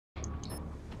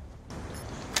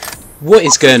What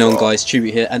is going on, guys?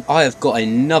 Chewy here, and I have got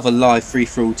another live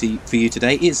free-for-all for you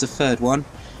today. It's the third one.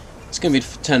 It's going to be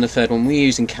the turn of the third one. We're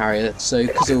using carrier, so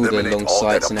because of all the long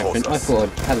sights and everything, I thought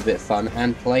I'd have a bit of fun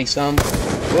and play some.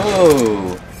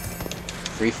 Whoa!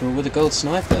 Free-for-all with a gold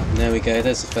sniper. And there we go.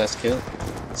 There's the first kill.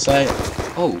 So,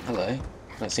 oh, hello.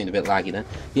 That seemed a bit laggy then.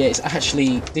 Yeah, it's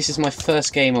actually, this is my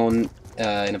first game on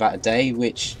in about a day,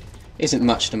 which isn't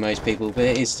much to most people, but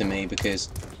it is to me because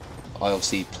I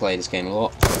obviously play this game a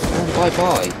lot. And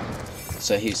bye-bye.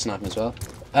 So he's sniping as well.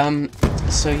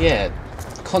 So yeah,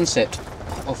 the concept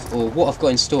of, or what I've got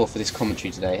in store for this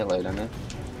commentary today, hello down there,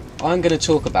 I'm going to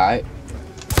talk about,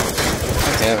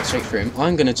 okay, I went straight through him,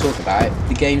 I'm going to talk about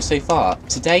the game so far.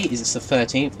 Today is the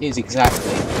 13th, it is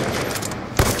exactly,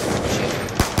 shit,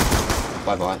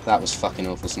 bye-bye, that was fucking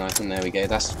awful sniping, there we go,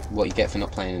 that's what you get for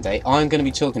not playing a day. I'm going to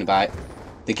be talking about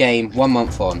the game 1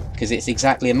 month on, because it's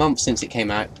exactly a month since it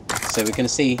came out. So we're going to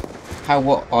see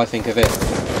what I think of it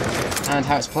and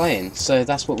how it's playing. So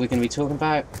that's what we're going to be talking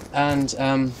about. And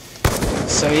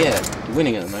so yeah,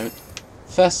 winning at the moment.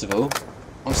 First of all,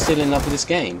 I'm still in love with this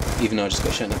game, even though I just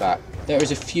got shot in the back. There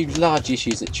is a few large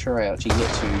issues that treyarch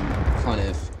yet to kind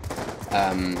of,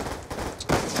 I'm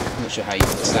not sure how you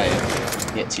could say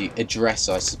it, yet to address,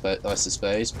 I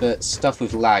suppose. But stuff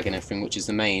with lag and everything, which is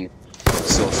the main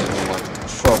source of all my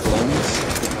problems.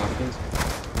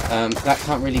 That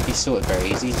can't really be sorted very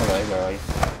easy. Hello, where are you?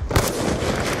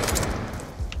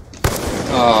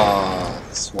 Oh,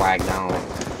 swag down.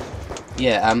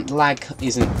 Yeah, lag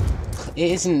isn't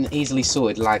easily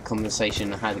sorted, lag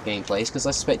compensation and how the game plays, because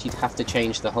I suspect you'd have to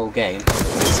change the whole game,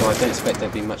 so I don't expect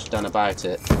there'd be much done about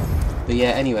it. But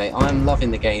yeah, anyway, I'm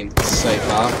loving the game so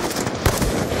far.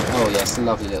 Oh yes,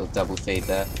 lovely little double feed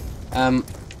there. I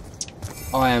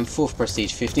am 4th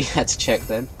prestige 50, had to check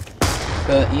then.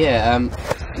 But yeah,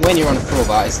 when you're on a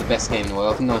 4-bar, it's the best game in the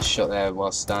world. Nice shot there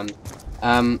while stunned.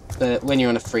 But when you're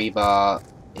on a 3-bar,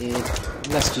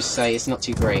 let's just say it's not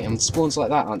too great. And spawns like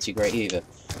that aren't too great either.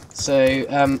 So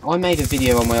I made a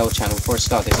video on my old channel before I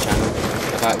started this channel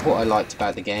about what I liked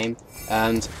about the game.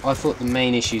 And I thought the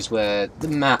main issues were the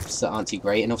maps that aren't too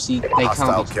great. And obviously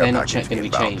they're not going to be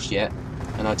changed yet.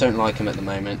 And I don't like them at the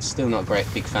moment. Still not a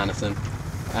big fan of them.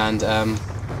 And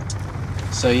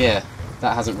so yeah,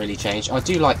 that hasn't really changed. I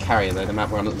do like carrier though, the map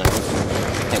we're on at the moment,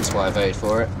 hence why I voted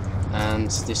for it.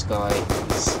 And this guy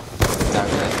is down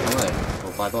there. Hello,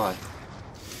 or bye bye.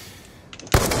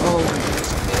 Oh,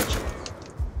 there's a bitch.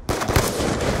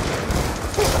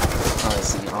 Oh,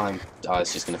 listen, I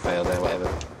was just gonna fail there, whatever.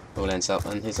 All ends up,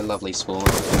 and here's a lovely spawn.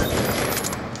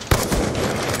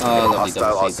 Oh, lovely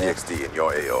double feed there.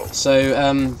 So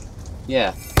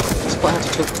yeah. It's quite hard to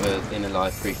talk with in a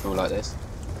live free-for-all like this.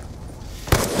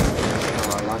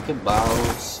 Oh, I like a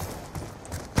bounce.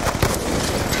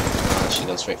 Oh, actually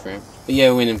gone straight through him. But yeah,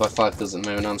 we're winning by 5 kills at the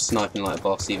moment. I'm sniping like a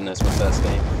boss, even though it's my first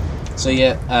game. So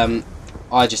yeah,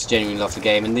 I just genuinely love the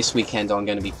game, and this weekend I'm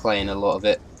going to be playing a lot of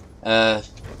it.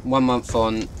 1 month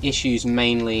on, issues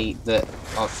mainly that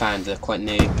I've found are quite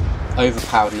new.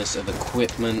 Overpoweredness of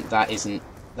equipment, that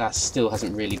still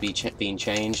hasn't really been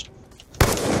changed.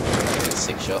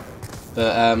 Sick shot.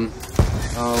 But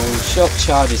oh, shock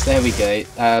charges, there we go.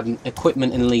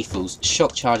 Equipment and lethals,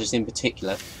 shock charges in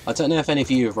particular. I don't know if any of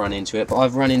you have run into it, but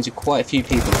I've run into quite a few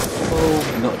people,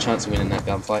 oh, not a chance of winning that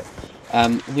gunfight,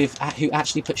 who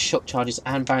actually put shock charges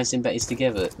and bouncing betters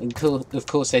together. And of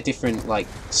course they're different like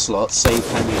slots, so you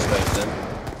can use both of them,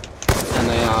 and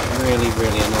they are really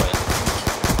annoying.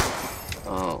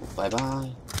 Oh, bye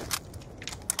bye.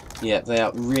 Yeah, they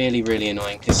are really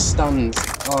annoying, because stuns,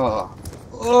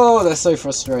 oh, they're so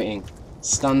frustrating.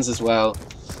 Stuns as well.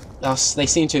 They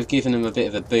seem to have given them a bit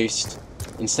of a boost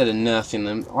instead of nerfing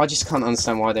them. I just can't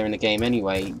understand why they're in the game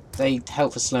anyway. They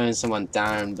help for slowing someone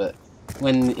down, but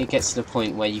when it gets to the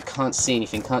point where you can't see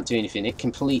anything, can't do anything, it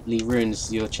completely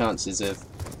ruins your chances of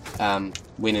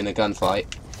winning a gunfight.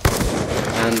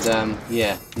 And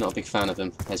yeah, not a big fan of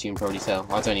them, as you can probably tell.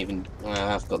 I don't even,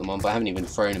 I've got them on, but I haven't even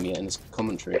thrown them yet in this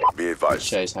commentary. Be advised, which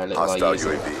shows how little I use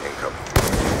them.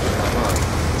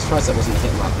 I'm surprised that wasn't a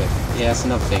hit marker. Yeah, that's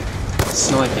another thing.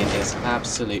 Sniping is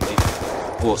absolutely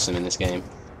awesome in this game.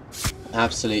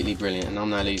 Absolutely brilliant, and I'm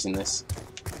now losing this.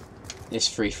 This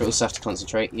free-for-all, also have to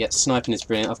concentrate. Yeah, sniping is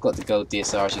brilliant. I've got the Gold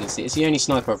DSR, as you can see. It's the only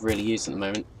sniper I've really used at the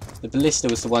moment. The ballista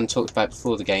was the one talked about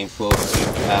before the game for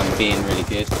being really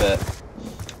good, but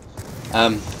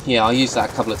yeah, I used that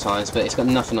a couple of times, but it's got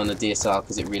nothing on the DSR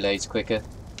because it reloads quicker.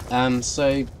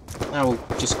 So now we'll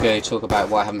just go talk about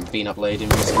why I haven't been uploading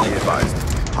recently.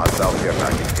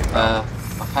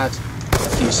 I've had a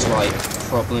few slight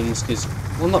problems because,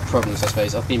 well, not problems I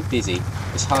suppose, I've been busy.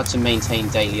 It's hard to maintain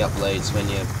daily uploads when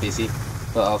you're busy.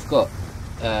 but I've got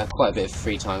quite a bit of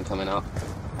free time coming up,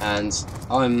 and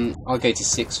I'll go to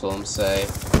sixth form, so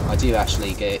I do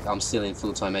actually I'm still in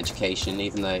full-time education,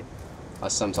 even though I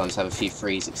sometimes have a few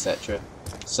frees, etc.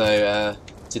 So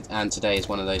and today is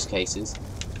one of those cases,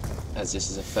 as this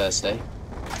is a Thursday.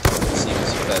 It seems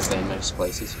it's a Thursday in most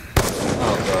places.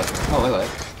 Oh god. Oh hello.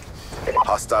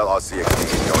 Hostile RC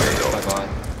activity. Bye bye.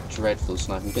 Dreadful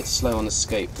sniping. A bit slow on the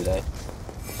scope today.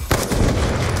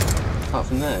 Apart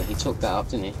from there, he took that up,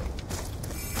 didn't he?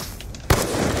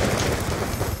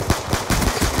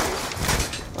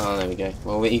 Oh, there we go.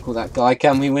 Well, we equal that guy.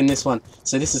 Can we win this one?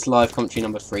 So this is live commentary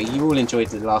number 3. You all enjoyed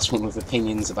the last one with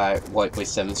opinions about White Boy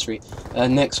 7th Street.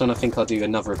 Next one, I think I'll do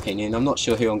another opinion. I'm not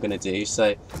sure who I'm going to do,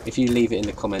 so if you leave it in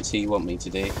the comments who you want me to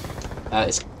do.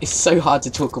 It's so hard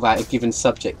to talk about a given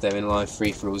subject, though, in live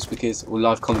free-for-alls, or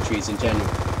live commentaries in general,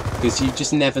 because you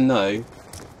just never know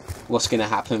what's going to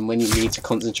happen when you need to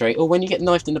concentrate, or when you get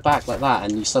knifed in the back like that,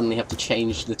 and you suddenly have to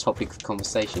change the topic of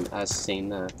conversation, as seen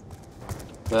there.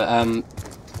 But,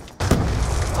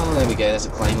 oh, there we go, there's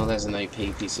a claymore, there's an OP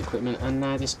piece of equipment, and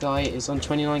now this guy is on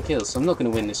 29 kills, so I'm not going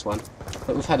to win this one,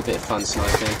 but we've had a bit of fun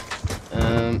sniping,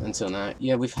 until now.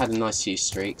 Yeah, we've had a nice few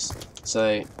streaks,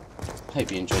 so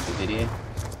hope you enjoyed the video.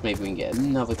 Maybe we can get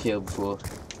another kill before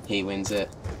he wins it.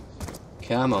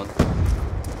 Come on.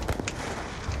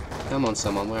 Come on,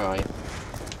 someone, where are you?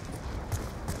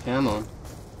 Come on.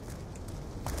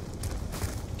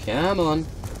 Come on.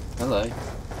 Hello.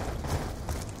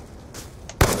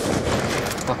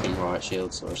 Fucking riot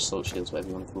shields, or assault shields, whatever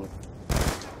you want to call it.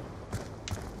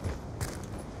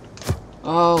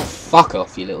 Oh, fuck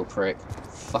off, you little prick.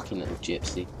 Fucking little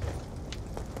gypsy.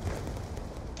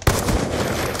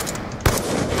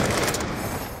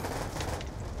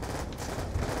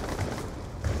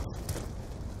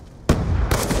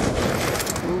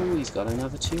 Ooh, he's got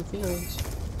another 2 kills.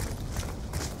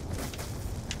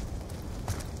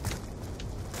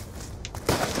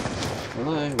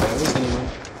 Hello, where is anyone?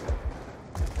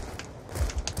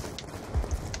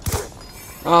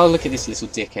 Oh, look at this little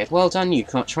dickhead. Well done, you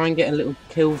can't try and get a little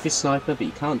kill with your sniper, but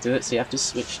you can't do it, so you have to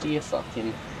switch to your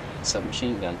fucking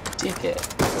submachine gun. Dickhead.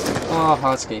 Oh,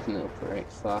 hardscaping little prick.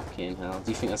 Fucking hell.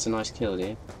 Do you think that's a nice kill, do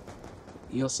you?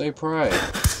 You're so pro.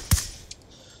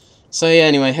 So yeah,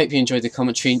 anyway, hope you enjoyed the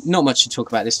commentary. Not much to talk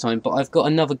about this time, but I've got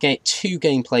another 2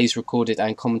 gameplays recorded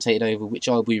and commentated over, which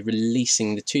I'll be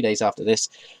releasing the 2 days after this.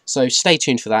 So stay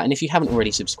tuned for that, and if you haven't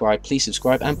already subscribed, please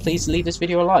subscribe, and please leave this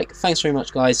video a like. Thanks very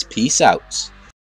much, guys. Peace out.